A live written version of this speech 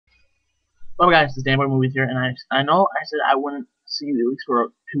Well, guys, this is Dan Boy Movies here, and I know I said I wouldn't see you at least for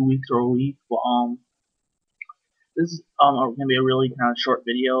 2 weeks or a week, but this is gonna be a really kind of short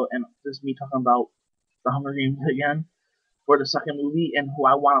video, and this is me talking about the Hunger Games again for the second movie and who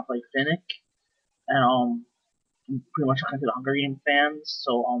I want to play Finnick, and I'm pretty much talking to the Hunger Games fans.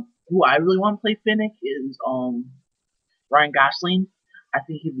 So who I really want to play Finnick is Ryan Gosling. I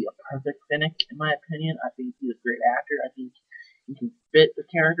think he'd be a perfect Finnick in my opinion. I think he's a great actor. I think he can fit the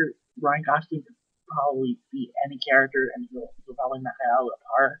character. Ryan Gosling could probably be any character, and he'll probably knock it out of the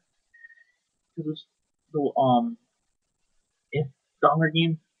park. Because if the Hunger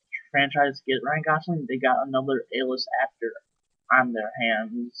Games franchise get Ryan Gosling, they got another A-list actor on their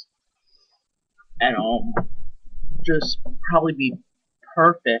hands, and just probably be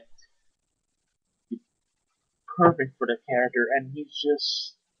perfect, perfect for the character. And he's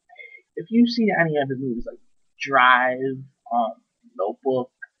just, if you see any of his movies like Drive,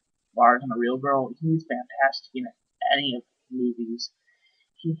 Notebook, Lars and the Real Girl, he's fantastic in any of the movies.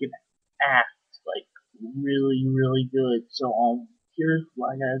 He can act like really, really good. So here's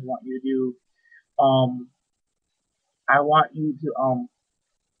what I guys want you to do. I want you to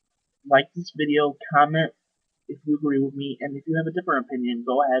like this video, comment if you agree with me, and if you have a different opinion,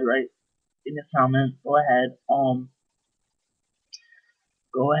 go ahead, write in the comments. Go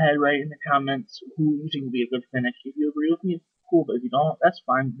ahead, write in the comments who you think will be a good finish. If you agree with me, cool, but if you don't, that's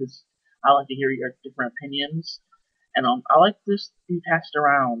fine, because I like to hear your different opinions. And I like this to be passed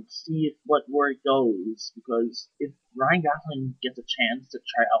around, see where it goes, because if Ryan Gosling gets a chance to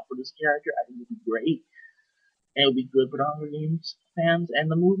try out for this character, I think it'd be great. And it would be good for the Hunger Games fans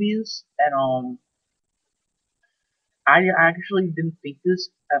and the movies. And I actually didn't think this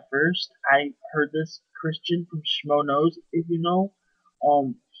at first. I heard this Christian from Schmo Knows, if you know.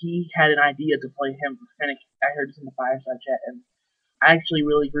 He had an idea to play him for Finnick. I heard this in the fireside chat, and I actually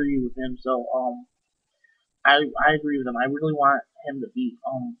really agree with him. So I agree with him. I really want him to be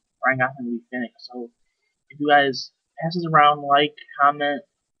Ryan Gosling to be Finnick. So if you guys pass this around, like, comment,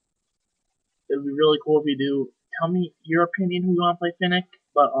 it would be really cool if you do. Tell me your opinion who you want to play Finnick.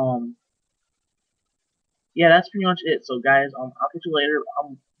 But yeah, that's pretty much it. So guys, I'll catch you later.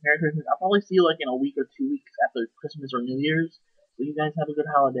 Merry Christmas. I'll probably see you like in a week or 2 weeks after Christmas or New Year's. So you guys have a good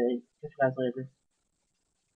holiday. Catch you guys later.